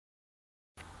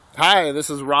Hi, this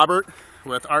is Robert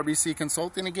with RBC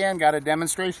Consulting again. Got a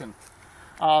demonstration.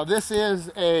 This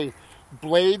is a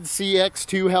Blade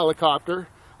CX2 helicopter,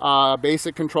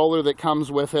 basic controller that comes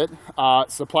with it.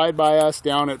 Supplied by us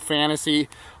down at Fantasy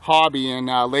Hobby in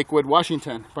Lakewood,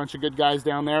 Washington. A bunch of good guys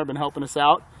down there have been helping us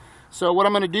out. So what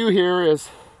I'm going to do here is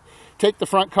take the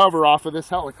front cover off of this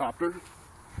helicopter,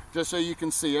 just so you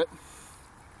can see it.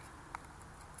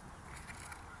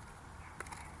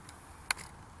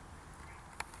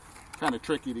 Kind of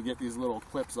tricky to get these little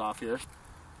clips off here.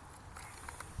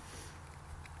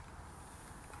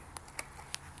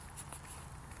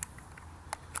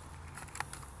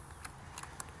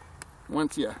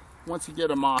 Once you get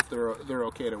them off, they're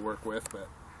okay to work with, but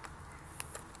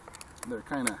they're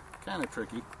kind of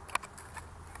tricky.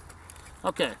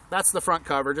 Okay, that's the front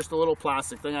cover, just a little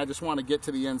plastic thing. I just want to get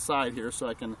to the inside here so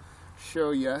I can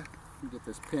show you. Get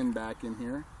this pin back in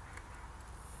here.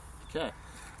 Okay,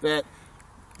 that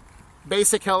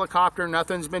basic helicopter,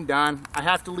 nothing's been done. I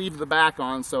have to leave the back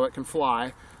on so it can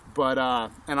fly, but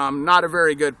and I'm not a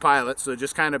very good pilot, so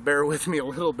just kind of bear with me a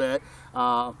little bit.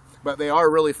 But they are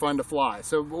really fun to fly.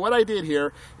 So what I did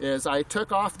here is I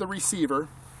took off the receiver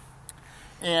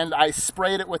and I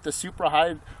sprayed it with the super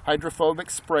hydrophobic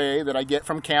spray that I get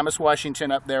from Camas,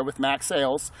 Washington up there with Max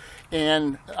Sales.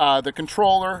 And the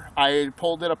controller, I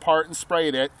pulled it apart and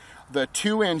sprayed it. The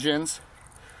two engines,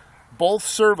 both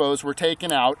servos were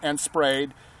taken out and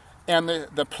sprayed, and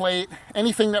the plate,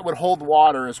 anything that would hold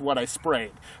water is what I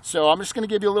sprayed. So I'm just going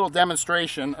to give you a little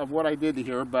demonstration of what I did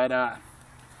here, but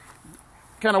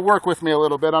kind of work with me a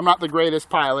little bit. I'm not the greatest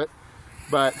pilot,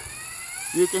 but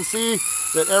you can see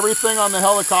that everything on the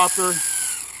helicopter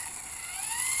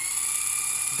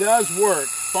does work.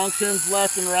 Functions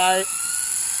left and right.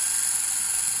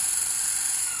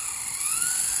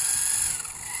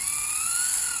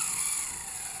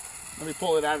 Let me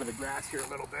pull it out of the grass here a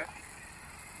little bit.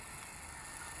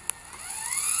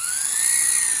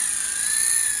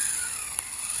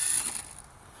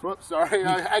 Whoops, sorry,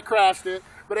 I crashed it.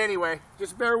 But anyway,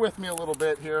 just bear with me a little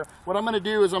bit here. What I'm going to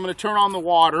do is I'm going to turn on the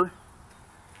water.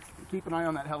 Keep an eye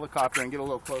on that helicopter and get a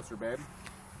little closer, babe.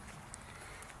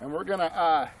 And we're going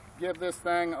to give this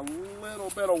thing a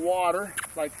little bit of water,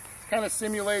 like kind of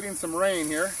simulating some rain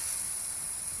here.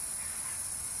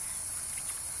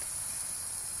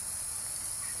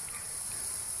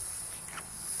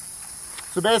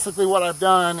 So basically what I've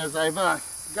done is I've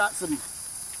got some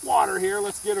water here.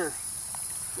 Let's get her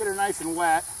nice and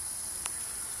wet.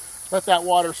 Let that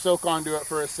water soak onto it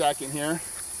for a second here.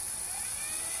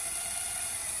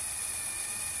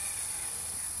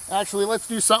 Actually, let's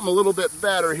do something a little bit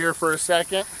better here for a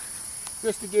second,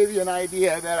 just to give you an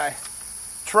idea that I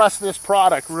trust this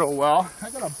product real well. I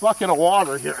got a bucket of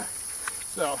water here.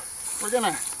 So we're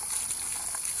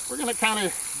gonna kind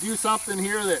of do something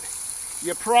here that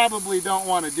you probably don't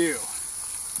want to do.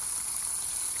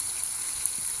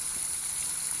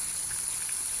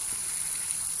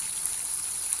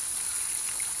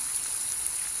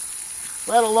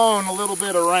 Let alone a little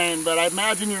bit of rain, but I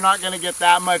imagine you're not going to get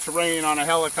that much rain on a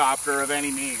helicopter of any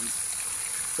means.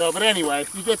 So, but anyway,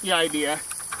 you get the idea.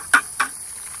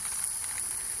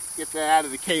 Get that out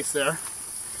of the case there.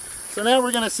 So now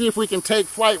we're going to see if we can take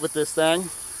flight with this thing.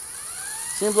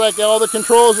 Seems like all the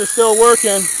controls are still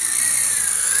working.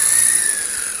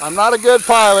 I'm not a good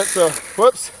pilot, so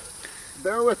whoops,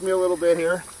 bear with me a little bit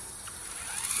here.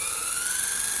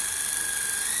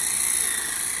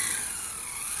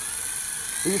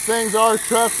 These things are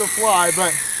tough to fly,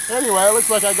 but anyway, it looks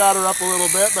like I got her up a little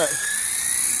bit, but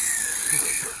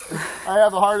I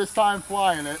have the hardest time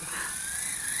flying it.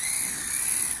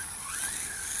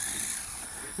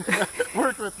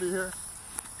 Work with me here.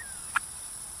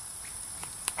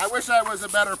 I wish I was a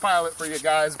better pilot for you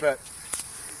guys, but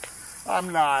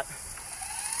I'm not.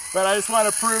 But I just want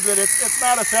to prove that it's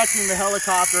not affecting the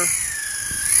helicopter.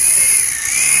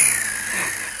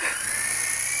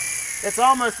 It's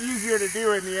almost easier to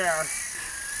do in the air.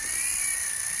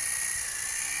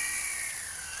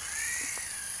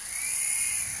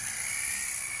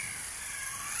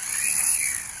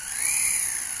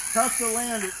 Tough to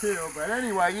land it too, but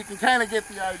anyway, you can kind of get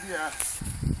the idea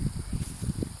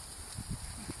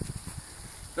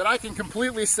that I can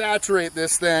completely saturate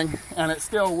this thing and it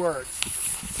still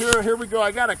works. Here we go.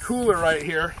 I got a cooler right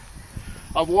here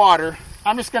of water.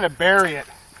 I'm just going to bury it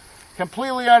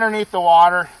completely underneath the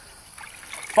water.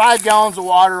 5 gallons of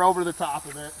water over the top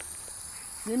of it.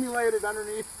 Simulated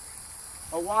underneath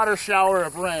a water shower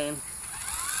of rain.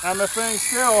 And the thing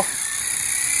still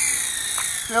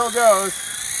goes.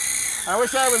 I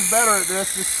wish I was better at this.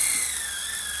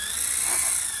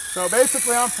 So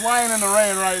basically I'm flying in the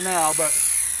rain right now, but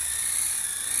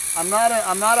I'm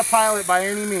not a pilot by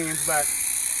any means, but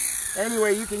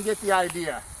anyway, you can get the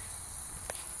idea.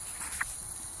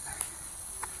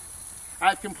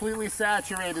 I've completely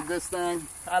saturated this thing.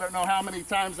 I don't know how many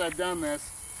times I've done this.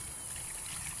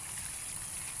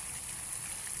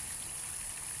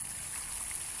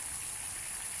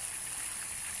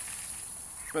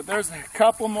 But there's a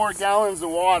couple more gallons of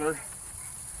water.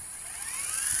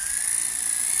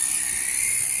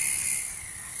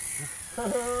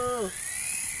 Oh.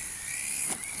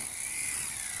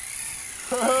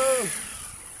 Oh.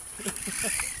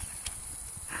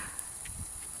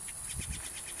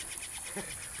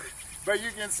 But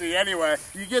you can see, anyway,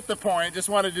 you get the point. Just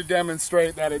wanted to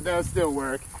demonstrate that it does still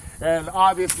work. And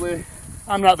obviously,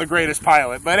 I'm not the greatest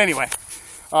pilot. But anyway,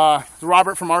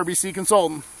 Robert from RBC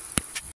Consultant.